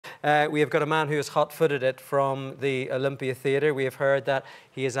We have got a man who has hot-footed it from the Olympia Theatre. We have heard that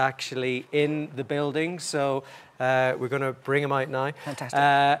he is actually in the building, so we're going to bring him out now.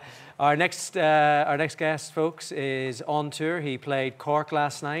 Fantastic. Our next guest, folks, is on tour. He played Cork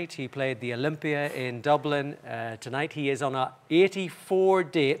last night. He played the Olympia in Dublin tonight. He is on 84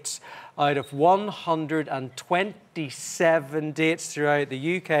 dates out of 127 dates throughout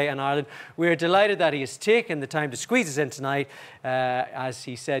the UK and Ireland. We're delighted that he has taken the time to squeeze us in tonight. As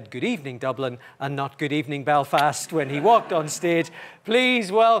he said, good evening, Dublin, and not good evening, Belfast, when he walked on stage.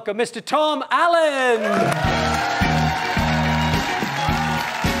 Please welcome Mr. Tom Allen.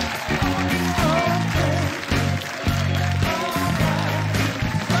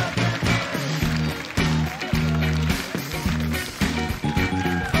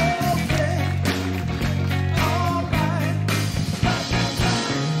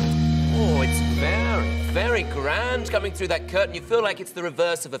 Grand coming through that curtain. You feel like it's the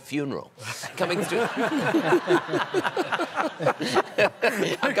reverse of a funeral. Coming through.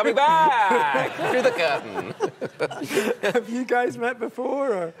 I'm coming back through the curtain. Have you guys met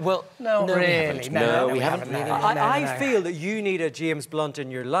before? Or? Well, no, really. We haven't really. I feel that you need a James Blunt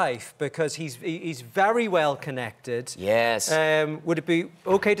in your life because he's very well connected. Yes. Would it be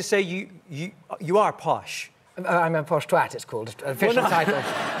okay to say you are posh? I'm a posh twat, it's called. Official title.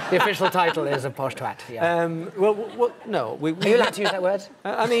 The official title is a posh twat, yeah. Well, no. Are you allowed to use that word?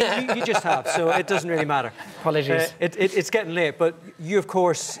 I mean, you just have, so it doesn't really matter. Apologies. It's getting late, but you, of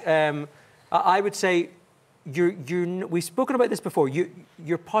course, I would say we've spoken about this before.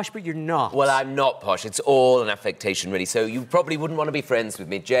 You're posh, but you're not. Well, I'm not posh. It's all an affectation, really. So you probably wouldn't want to be friends with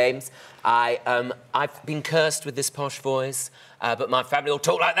me, James. I've been cursed with this posh voice, but my family all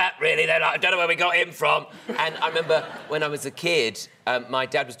talk like that, really. They're like, I don't know where we got him from. And I remember when I was a kid, my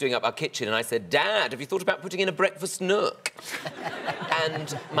dad was doing up our kitchen, and I said, Dad, have you thought about putting in a breakfast nook?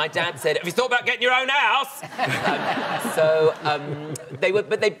 And my dad said, have you thought about getting your own house?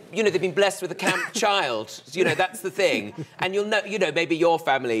 They've been blessed with a camp child. You know, that's the thing. And you'll know, maybe your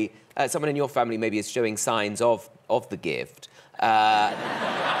family, someone in your family maybe is showing signs of the gift.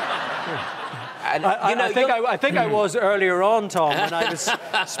 And, I think I was earlier on, Tom, when I was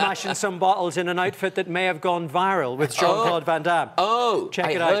smashing some bottles in an outfit that may have gone viral with Jean-Claude Van Damme. Oh, Check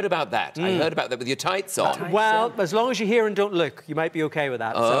it out. I heard about that. I heard about that with your tights on. Well, as long as you hear and don't look, you might be OK with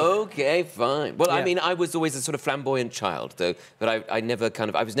that. OK, fine. Well, yeah. I mean, I was always a sort of flamboyant child, though, but I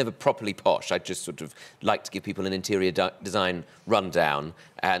was never properly posh. I just sort of liked to give people an interior design rundown,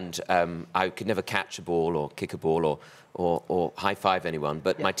 and I could never catch a ball or kick a ball or high-five anyone,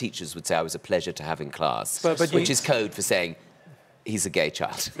 but my teachers would say I was a pleasure to have in class, which is code for saying he's a gay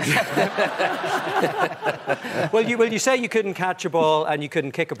child. Well, you say you couldn't catch a ball and you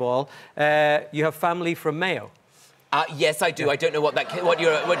couldn't kick a ball. You have family from Mayo. Yes, I do. I don't know what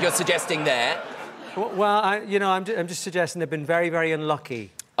you're suggesting there. Well, I'm just suggesting they've been very, very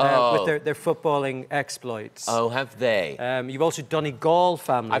unlucky. With their footballing exploits. Oh, have they? You've also Donegal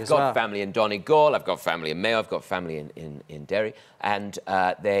family I've got family in Donegal, I've got family in Mayo, I've got family in Derry. And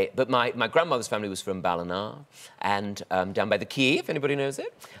but my grandmother's family was from Ballina and down by the Quay, if anybody knows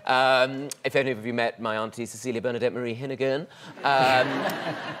it. If any of you met my auntie Cecilia Bernadette Marie Hinnigan.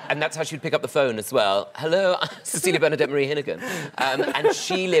 And that's how she'd pick up the phone as well. Hello, Cecilia Bernadette Marie Hinnigan. And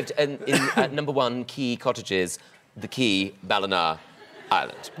she lived in number 1 Quay Cottages, the Quay, Ballina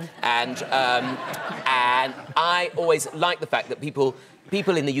Island. And I always liked the fact that people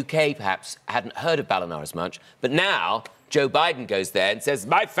in the UK perhaps hadn't heard of Ballina as much, but now Joe Biden goes there and says,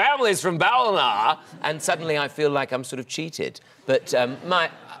 my family's from Ballina, and suddenly I feel like I'm sort of cheated. But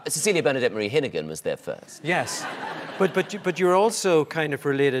Cecilia Bernadette Marie Hinnigan was there first. Yes, but you're also kind of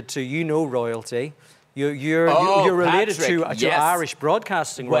related to, royalty. You're related Patrick, to Irish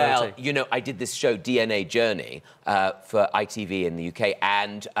broadcasting royalty. Well, I did this show, DNA Journey, for ITV in the UK,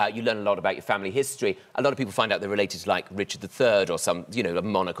 and you learn a lot about your family history. A lot of people find out they're related to, like, Richard III or some, a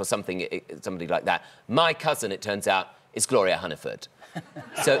monarch or somebody like that. My cousin, it turns out, is Gloria Hunniford.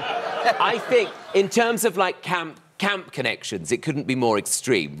 So I think, in terms of, like, camp connections, it couldn't be more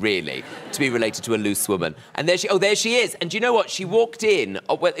extreme, really, to be related to a loose woman. And there she is. And do you know what? She walked in.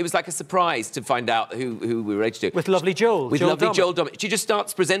 Well, it was like a surprise to find out who we were related to. With lovely Joel. With lovely Joel Dommett. She just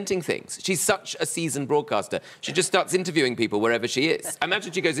starts presenting things. She's such a seasoned broadcaster. She just starts interviewing people wherever she is. I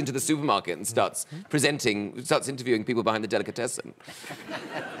imagine she goes into the supermarket and starts interviewing people behind the delicatessen.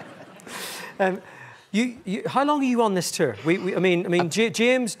 How long are you on this tour?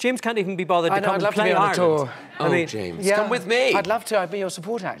 James can't even be bothered to come and play I'd love to be on Ireland. a tour. James, come with me. I'd love to. I'd be your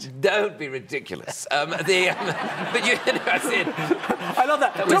support act. Don't be ridiculous. But that's it. I love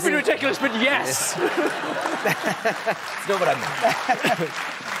that. Don't be ridiculous, but yes. It's not what I meant.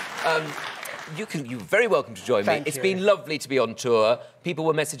 You're very welcome to join me. Thank It's you. been lovely to be on tour. People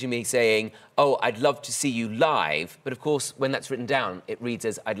were messaging me saying, oh, I'd love to see you live. But, of course, when that's written down, it reads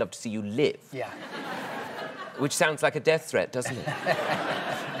as, I'd love to see you live. Yeah. Which sounds like a death threat, doesn't it?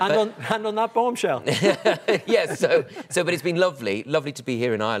 And on that bombshell. Yes, but it's been lovely to be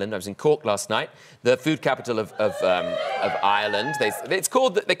here in Ireland. I was in Cork last night, the food capital of Ireland. They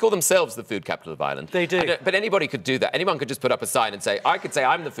call themselves the food capital of Ireland. They do. But anybody could do that. Anyone could just put up a sign and say, I could say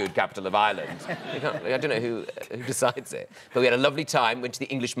I'm the food capital of Ireland. I don't know who decides it. But we had a lovely time, went to the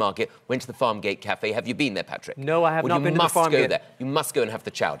English market, went to the Farmgate Cafe. Have you been there, Patrick? No, I have not been to the Farmgate. You must go there. You must go and have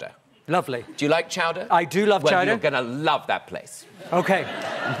the chowder. Lovely. Do you like chowder? I do love chowder. Well, you're going to love that place. OK.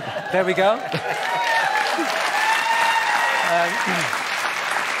 There we go.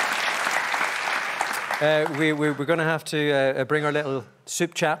 We're going to have to bring our little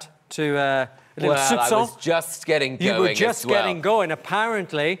soup chat to a little soup song. I was just getting going. You were just getting going.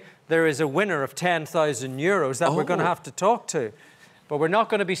 Apparently, there is a winner of €10,000 that we're going to have to talk to. But we're not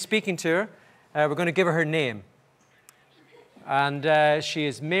going to be speaking to her. We're going to give her name. And she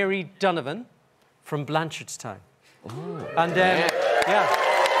is Mary Donovan from Blanchardstown. And, yeah.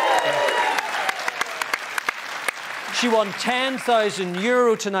 She won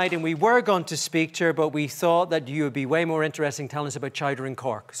 €10,000 tonight, and we were going to speak to her, but we thought that you would be way more interesting telling us about chowder in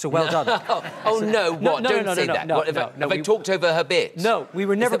Cork. So well done. No, what? Don't say that. Have I talked over her bit? No, we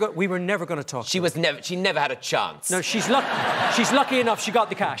were never going to talk. She never had a chance. No, she's lucky enough she got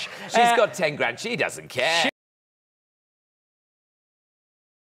the cash. She's got 10 grand. She doesn't care.